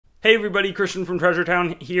Hey everybody, Christian from Treasure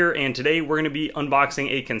Town here, and today we're going to be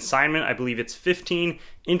unboxing a consignment. I believe it's 15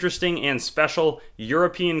 interesting and special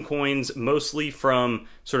European coins, mostly from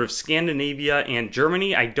sort of Scandinavia and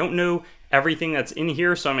Germany. I don't know everything that's in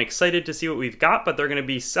here, so I'm excited to see what we've got, but they're going to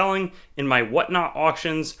be selling in my Whatnot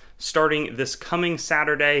auctions starting this coming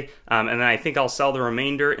Saturday, and then I think I'll sell the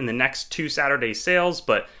remainder in the next 2 Saturday sales.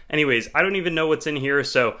 But anyways, I don't even know what's in here,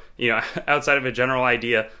 so outside of a general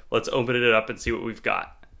idea, let's open it up and see what we've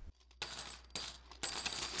got.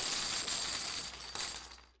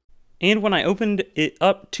 And when I opened it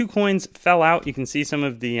up, 2 coins fell out. You can see some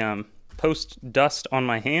of the post dust on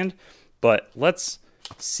my hand, but let's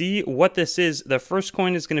see what this is. The first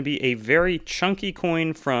coin is going to be a very chunky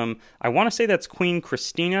coin from, I want to say that's Queen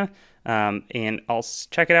Christina, and I'll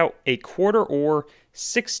check it out, a quarter or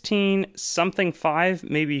 16 something 5,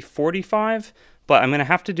 maybe 45, but I'm going to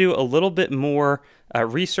have to do a little bit more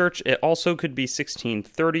research. It also could be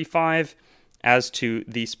 1635 as to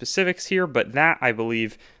the specifics here, but that, I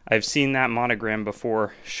believe, I've seen that monogram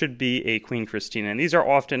before, should be a Queen Christina. And these are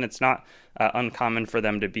often, it's not uncommon for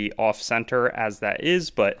them to be off-center as that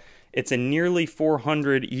is, but it's a nearly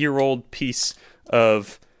 400-year-old piece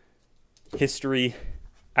of history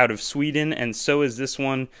out of Sweden, and so is this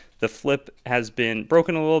one. The flip has been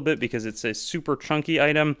broken a little bit because it's a super chunky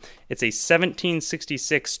item. It's a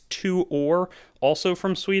 1766 2-ore, also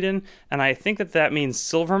from Sweden, and I think that means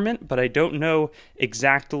silver mint, but I don't know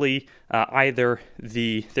exactly either.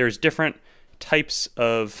 There's different types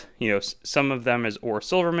of, some of them is ore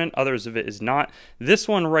silver mint, others of it is not. This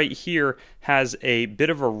one right here has a bit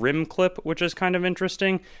of a rim clip, which is kind of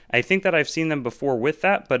interesting. I think that I've seen them before with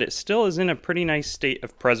that, but it still is in a pretty nice state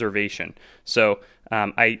of preservation. So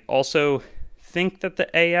I also think that the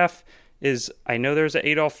AF is, I know there's an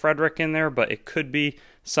Adolf Frederick in there, but it could be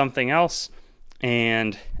something else.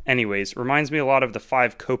 And anyways, reminds me a lot of the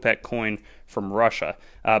 5 Kopek coin from Russia.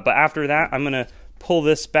 But after that, I'm going to pull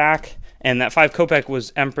this back, and that 5 Kopek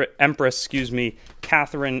was Empress,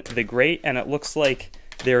 Catherine the Great, and it looks like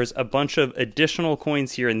there's a bunch of additional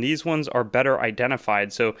coins here, and these ones are better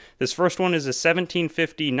identified. So this first one is a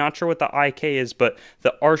 1750, not sure what the IK is, but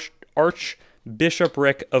the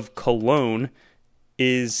Archbishopric of Cologne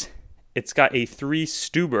it's got a 3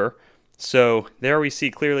 Stuber. So there we see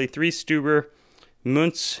clearly 3 Stuber,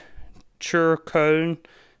 Münz zur Köln.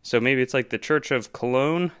 So maybe it's like the Church of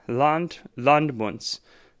Cologne, Landmünz.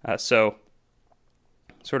 So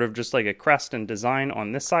sort of just like a crest and design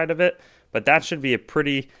on this side of it, but that should be a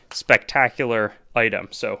pretty spectacular item.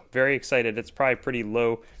 So very excited. It's probably pretty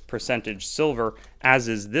low percentage silver, as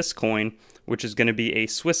is this coin, which is going to be a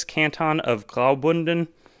Swiss Canton of Graubünden.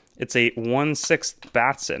 It's a 1/6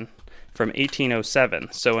 Batzen from 1807.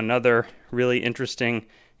 So another really interesting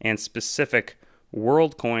and specific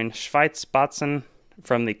world coin. Schweiz Batzen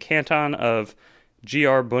from the Canton of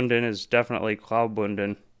Graubünden is definitely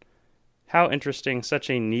Graubünden. How interesting, such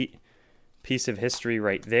a neat piece of history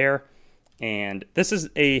right there. And this is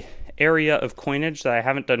a area of coinage that I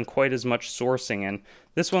haven't done quite as much sourcing in.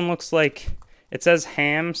 This one looks like, it says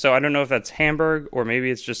ham, so I don't know if that's Hamburg or maybe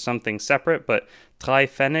it's just something separate, but 3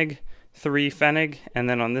 Pfennig, and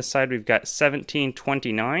then on this side we've got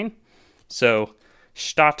 1729. So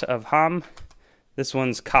Stadt of Hamm. This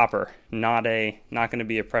one's copper, not going to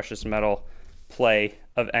be a precious metal play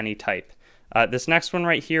of any type. This next one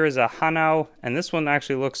right here is a Hanau, and this one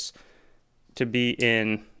actually looks to be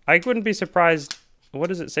in, I wouldn't be surprised, what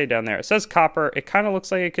does it say down there? It says copper. It kind of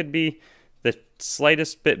looks like it could be the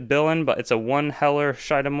slightest bit Billen, but it's a 1 Heller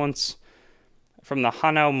Scheidemunz from the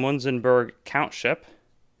Hanau-Munzenberg Countship.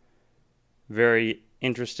 Very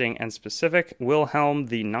interesting and specific. Wilhelm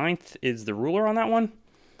the Ninth is the ruler on that one,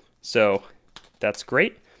 so that's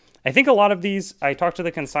great. I think a lot of these, I talked to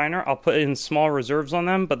the consignor, I'll put in small reserves on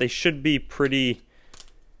them, but they should be pretty,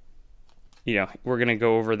 we're going to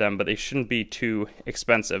go over them, but they shouldn't be too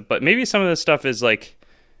expensive. But maybe some of this stuff is like,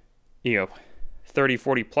 30,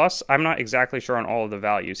 40 plus. I'm not exactly sure on all of the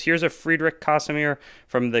values. Here's a Friedrich Casimir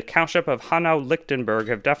from the Countship of Hanau-Lichtenberg.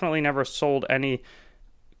 I've definitely never sold any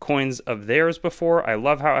coins of theirs before. I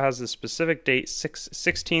love how it has the specific date,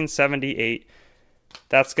 1678.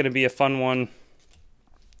 That's going to be a fun one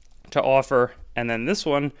to offer. And then this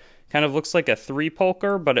one kind of looks like a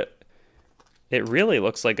 3-polker, but it really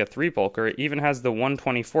looks like a 3-polker. It even has the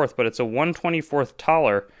 1/24th, but it's a 1/24th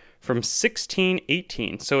Thaler from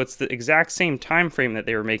 1618. So it's the exact same time frame that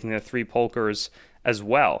they were making the 3-polkers as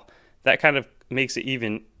well. That kind of makes it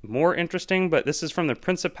even more interesting, but this is from the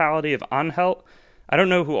Principality of Anhalt. I don't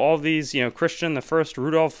know who all these, Christian the First,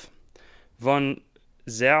 Rudolf von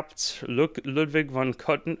Zerbst, Ludwig von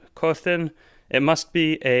Cothen. It must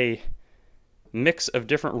be a mix of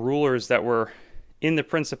different rulers that were in the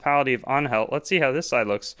Principality of Anhalt. Let's see how this side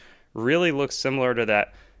looks. Really looks similar to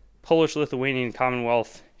that Polish-Lithuanian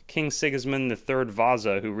Commonwealth King Sigismund III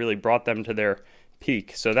Vasa, who really brought them to their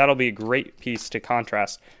peak. So that'll be a great piece to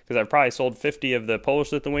contrast, because I've probably sold 50 of the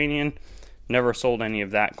Polish-Lithuanian, never sold any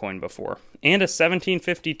of that coin before. And a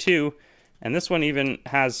 1752, and this one even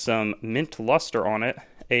has some mint luster on it,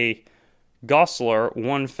 a Goslar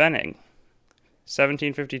 1 Pfennig.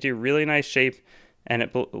 1752, really nice shape, and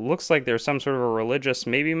it looks like there's some sort of a religious,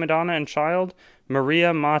 maybe Madonna and Child,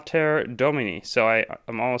 Maria Mater Domini. So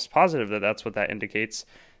I'm almost positive that that's what that indicates.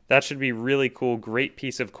 That should be really cool, great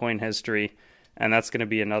piece of coin history, and that's going to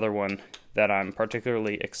be another one that I'm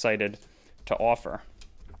particularly excited to offer.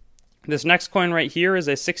 This next coin right here is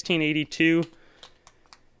a 1682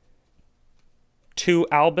 2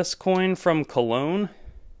 Albus coin from Cologne.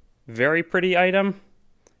 Very pretty item.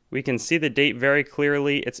 We can see the date very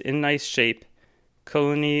clearly. It's in nice shape.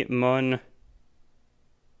 Colony Mun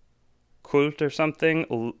Kult or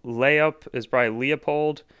something. Layup is probably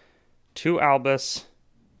Leopold. 2 Albus.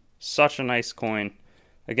 Such a nice coin.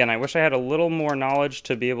 Again, I wish I had a little more knowledge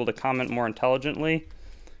to be able to comment more intelligently,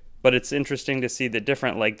 but it's interesting to see the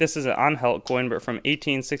different, like this is an Anhalt coin, but from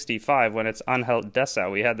 1865 when it's Anhalt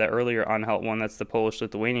Dessau. We had that earlier Anhalt one, that's the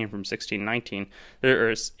Polish-Lithuanian from 1619.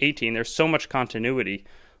 There's 18. There's so much continuity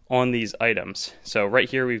on these items. So right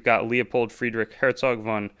here we've got Leopold Friedrich Herzog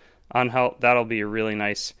von Anhalt. That'll be a really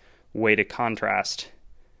nice way to contrast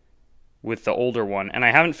with the older one. And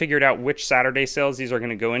I haven't figured out which Saturday sales these are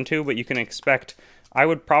going to go into, but you can expect, I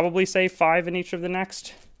would probably say 5 in each of the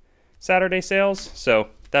next Saturday sales. So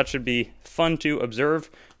that should be fun to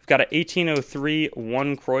observe. We've got a 1803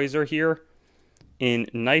 1 Kreuzer here in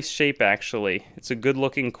nice shape, actually. It's a good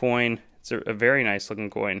looking coin. It's a very nice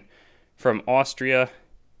looking coin from Austria.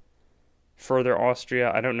 Further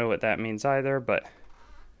Austria. I don't know what that means either, but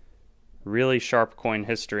really sharp coin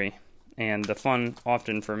history. And the fun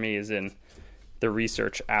often for me is in the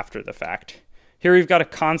research after the fact. Here we've got a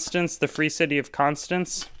Constance, the Free City of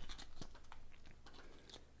Constance.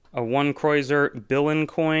 A 1 Kreuzer Billen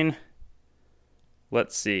coin.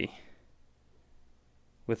 Let's see.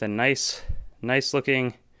 With a nice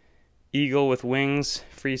looking eagle with wings.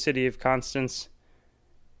 Free City of Constance.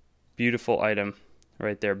 Beautiful item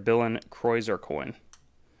right there. Billen Kreuzer coin.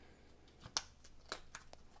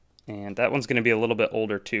 And that one's going to be a little bit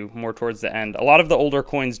older too, more towards the end. A lot of the older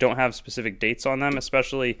coins don't have specific dates on them,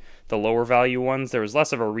 especially the lower value ones. There was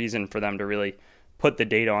less of a reason for them to really put the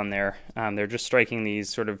date on there. They're just striking these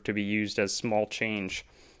sort of to be used as small change.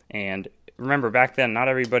 And remember, back then, not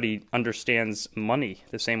everybody understands money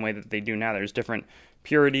the same way that they do now. There's different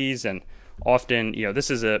purities, and often, you know, this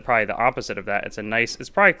is probably the opposite of that. It's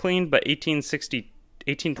probably clean, but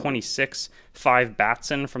 1826 5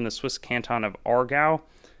 Batzen from the Swiss canton of Aargau.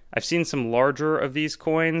 I've seen some larger of these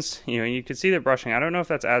coins. You know, you can see the brushing. I don't know if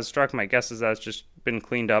that's as struck. My guess is that's just been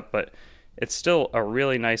cleaned up, but it's still a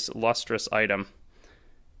really nice lustrous item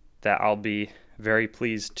that I'll be very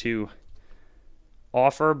pleased to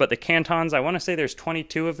offer. But the cantons, I want to say there's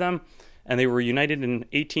 22 of them, and they were united in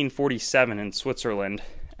 1847 in Switzerland.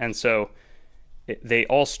 And so they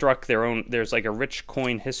all struck their own. There's like a rich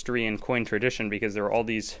coin history and coin tradition, because there are all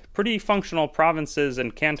these pretty functional provinces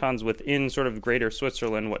and cantons within sort of greater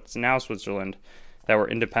Switzerland, what's now Switzerland, that were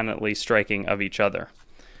independently striking of each other.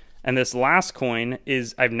 And this last coin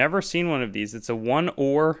is, I've never seen one of these. It's a 1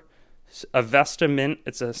 Or, a Vesta Mint.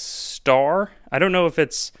 It's a star. I don't know if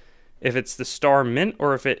it's the star mint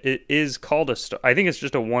or if it is called a star. I think it's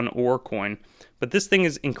just a 1 Or coin. But this thing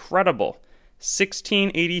is incredible.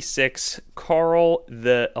 1686 Karl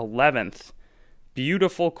the 11th.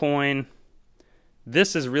 Beautiful coin.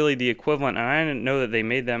 This is really the equivalent, and I didn't know that they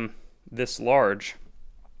made them this large,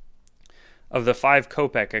 of the 5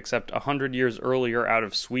 Kopek, except 100 years earlier out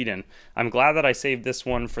of Sweden. I'm glad that I saved this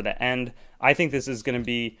one for the end. I think this is going to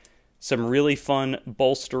be some really fun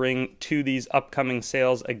bolstering to these upcoming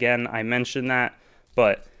sales. Again, I mentioned that,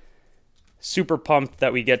 but super pumped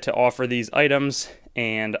that we get to offer these items,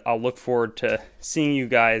 and I'll look forward to seeing you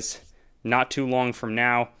guys not too long from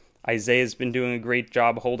now. Isaiah's been doing a great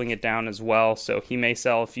job holding it down as well, so he may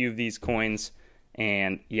sell a few of these coins,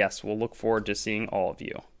 and yes, we'll look forward to seeing all of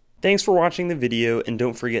you. Thanks for watching the video, and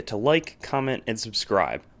don't forget to like, comment, and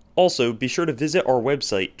subscribe. Also, be sure to visit our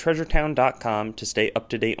website, treasuretown.com, to stay up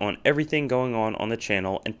to date on everything going on the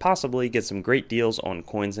channel and possibly get some great deals on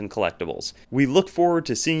coins and collectibles. We look forward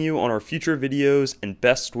to seeing you on our future videos, and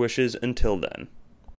best wishes until then.